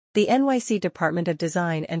The NYC Department of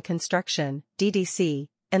Design and Construction, DDC,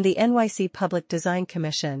 and the NYC Public Design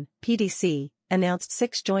Commission, PDC, announced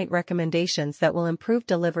 6 joint recommendations that will improve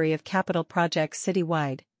delivery of capital projects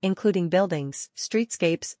citywide, including buildings,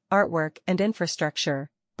 streetscapes, artwork, and infrastructure,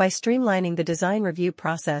 by streamlining the design review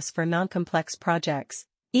process for non-complex projects,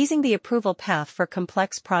 easing the approval path for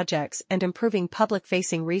complex projects, and improving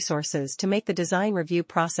public-facing resources to make the design review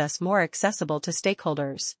process more accessible to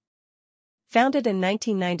stakeholders. Founded in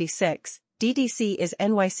 1996, DDC is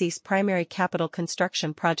NYC's primary capital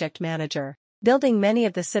construction project manager, building many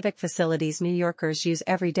of the civic facilities New Yorkers use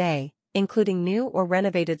every day, including new or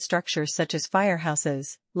renovated structures such as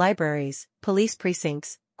firehouses, libraries, police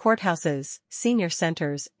precincts, courthouses, senior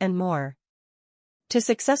centers, and more. To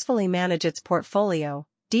successfully manage its portfolio,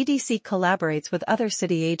 DDC collaborates with other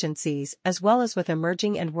city agencies as well as with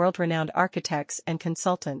emerging and world-renowned architects and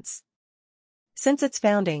consultants. Since its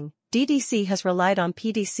founding, DDC has relied on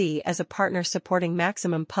PDC as a partner supporting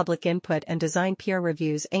maximum public input and design peer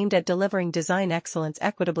reviews aimed at delivering design excellence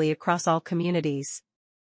equitably across all communities.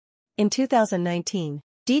 In 2019,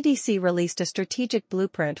 DDC released a strategic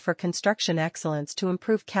blueprint for construction excellence to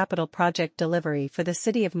improve capital project delivery for the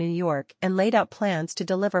City of New York and laid out plans to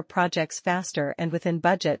deliver projects faster and within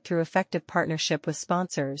budget through effective partnership with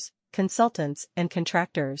sponsors, consultants, and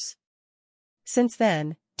contractors. Since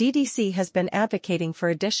then, DDC has been advocating for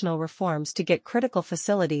additional reforms to get critical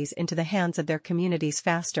facilities into the hands of their communities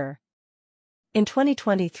faster. In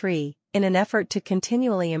 2023, in an effort to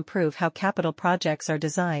continually improve how capital projects are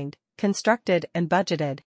designed, constructed, and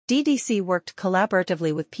budgeted, DDC worked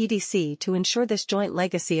collaboratively with PDC to ensure this joint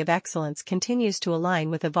legacy of excellence continues to align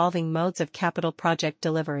with evolving modes of capital project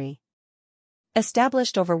delivery.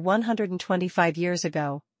 Established over 125 years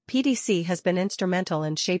ago, PDC has been instrumental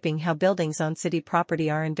in shaping how buildings on city property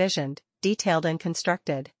are envisioned, detailed, and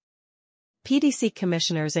constructed. PDC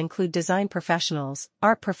commissioners include design professionals,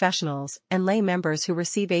 art professionals, and lay members who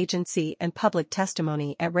receive agency and public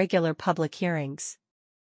testimony at regular public hearings.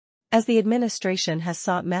 As the administration has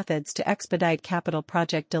sought methods to expedite capital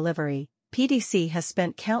project delivery, PDC has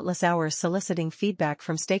spent countless hours soliciting feedback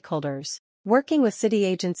from stakeholders, working with city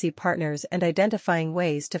agency partners and identifying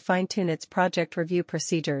ways to fine-tune its project review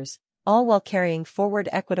procedures, all while carrying forward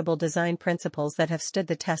equitable design principles that have stood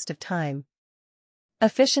the test of time.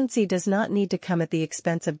 Efficiency does not need to come at the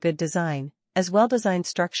expense of good design, as well-designed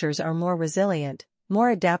structures are more resilient, more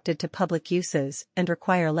adapted to public uses, and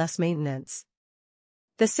require less maintenance.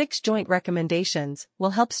 The 6 joint recommendations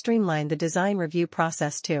will help streamline the design review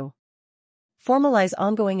process too. Formalize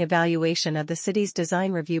ongoing evaluation of the city's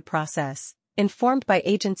design review process, informed by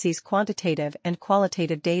agencies' quantitative and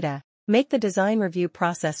qualitative data, make the design review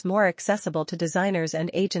process more accessible to designers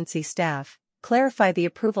and agency staff, clarify the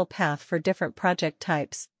approval path for different project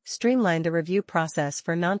types, streamline the review process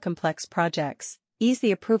for non-complex projects, ease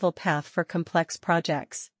the approval path for complex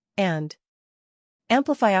projects, and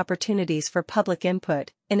amplify opportunities for public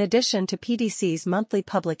input, in addition to PDC's monthly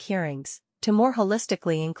public hearings, to more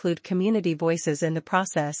holistically include community voices in the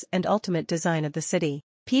process and ultimate design of the city.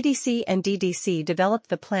 PDC and DDC developed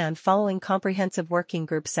the plan following comprehensive working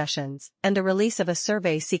group sessions and the release of a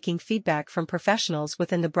survey seeking feedback from professionals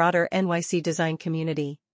within the broader NYC design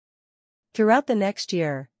community. Throughout the next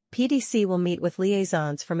year, PDC will meet with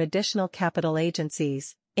liaisons from additional capital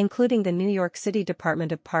agencies, including the New York City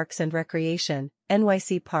Department of Parks and Recreation,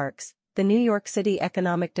 NYC Parks, the New York City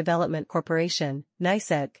Economic Development Corporation,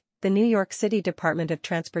 NYCEDC, the New York City Department of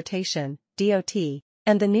Transportation, DOT,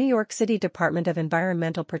 and the New York City Department of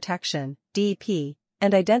Environmental Protection, DEP,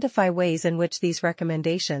 and identify ways in which these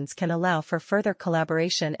recommendations can allow for further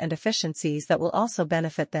collaboration and efficiencies that will also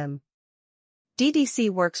benefit them.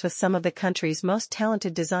 DDC works with some of the country's most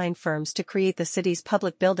talented design firms to create the city's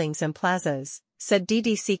public buildings and plazas, said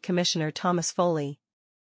DDC Commissioner Thomas Foley.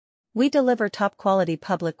 We deliver top-quality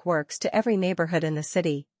public works to every neighborhood in the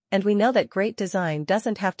city, and we know that great design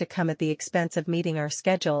doesn't have to come at the expense of meeting our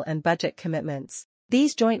schedule and budget commitments.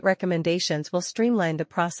 These joint recommendations will streamline the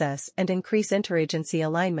process and increase interagency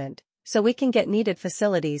alignment, so we can get needed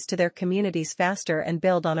facilities to their communities faster and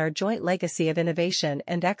build on our joint legacy of innovation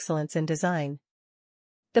and excellence in design.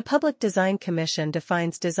 The Public Design Commission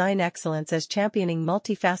defines design excellence as championing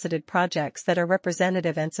multifaceted projects that are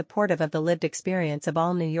representative and supportive of the lived experience of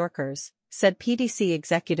all New Yorkers, said PDC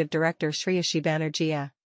Executive Director Shreyashi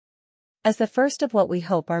Banerjee. As the first of what we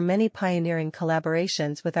hope are many pioneering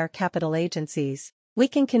collaborations with our capital agencies, we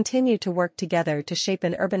can continue to work together to shape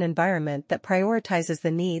an urban environment that prioritizes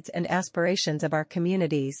the needs and aspirations of our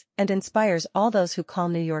communities and inspires all those who call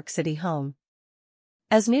New York City home.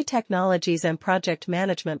 As new technologies and project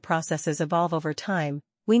management processes evolve over time,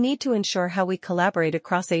 We need to ensure how we collaborate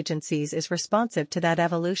across agencies is responsive to that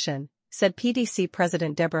evolution, said PDC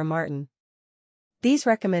President Deborah Martin. These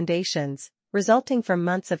recommendations, resulting from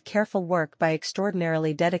months of careful work by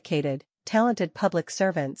extraordinarily dedicated, talented public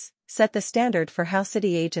servants, set the standard for how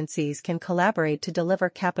city agencies can collaborate to deliver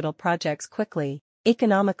capital projects quickly,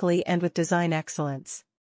 economically and with design excellence.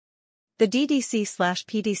 The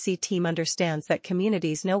DDC/PDC team understands that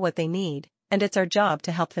communities know what they need, and it's our job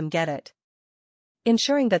to help them get it.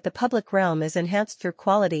 Ensuring that the public realm is enhanced through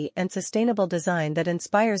quality and sustainable design that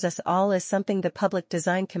inspires us all is something the Public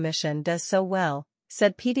Design Commission does so well,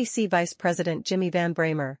 said PDC Vice President Jimmy Van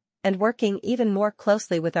Bramer, and working even more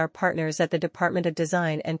closely with our partners at the Department of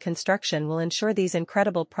Design and Construction will ensure these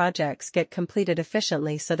incredible projects get completed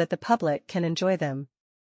efficiently so that the public can enjoy them.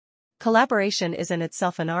 Collaboration is in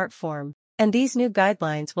itself an art form, and these new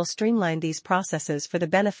guidelines will streamline these processes for the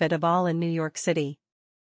benefit of all in New York City.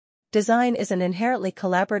 Design is an inherently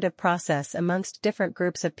collaborative process amongst different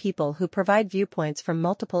groups of people who provide viewpoints from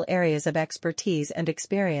multiple areas of expertise and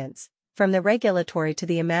experience, from the regulatory to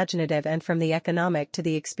the imaginative and from the economic to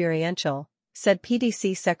the experiential, said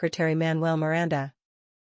PDC Secretary Manuel Miranda.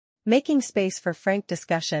 Making space for frank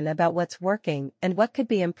discussion about what's working and what could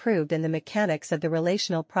be improved in the mechanics of the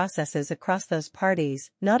relational processes across those parties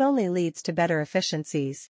not only leads to better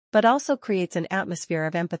efficiencies, but also creates an atmosphere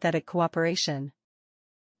of empathetic cooperation.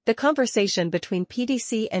 The conversation between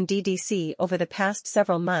PDC and DDC over the past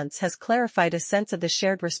several months has clarified a sense of the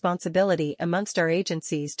shared responsibility amongst our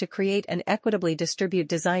agencies to create and equitably distribute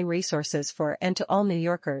design resources for and to all New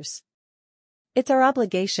Yorkers. It's our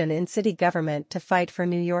obligation in city government to fight for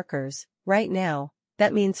New Yorkers. Right now,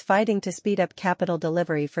 that means fighting to speed up capital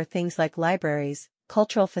delivery for things like libraries,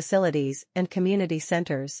 cultural facilities, and community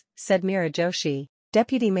centers, said Meera Joshi,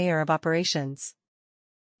 Deputy Mayor of Operations.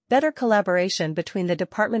 Better collaboration between the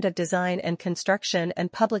Department of Design and Construction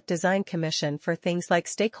and Public Design Commission for things like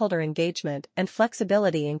stakeholder engagement and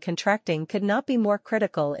flexibility in contracting could not be more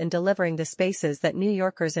critical in delivering the spaces that New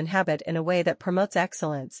Yorkers inhabit in a way that promotes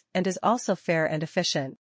excellence and is also fair and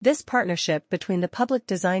efficient. This partnership between the Public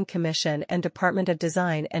Design Commission and Department of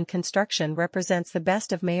Design and Construction represents the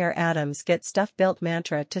best of Mayor Adams' Get Stuff Built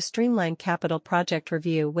mantra to streamline capital project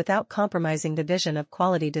review without compromising the vision of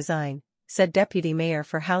quality design, said Deputy Mayor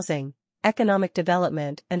for Housing, Economic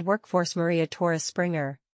Development and Workforce Maria Torres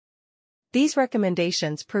Springer. These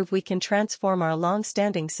recommendations prove we can transform our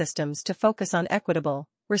long-standing systems to focus on equitable,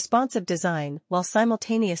 responsive design while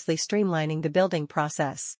simultaneously streamlining the building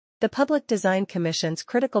process. The Public Design Commission's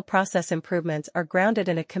critical process improvements are grounded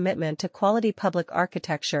in a commitment to quality public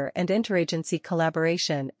architecture and interagency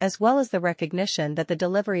collaboration as well as the recognition that the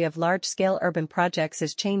delivery of large-scale urban projects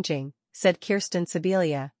is changing, said Kirsten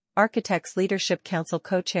Sibilia, Architects Leadership Council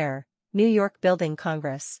co-chair, New York Building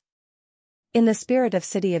Congress. In the spirit of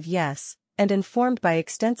City of Yes, and informed by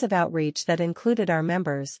extensive outreach that included our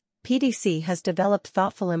members, PDC has developed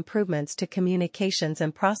thoughtful improvements to communications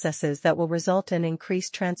and processes that will result in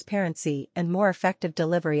increased transparency and more effective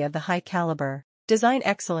delivery of the high-caliber design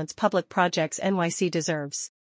excellence public projects NYC deserves.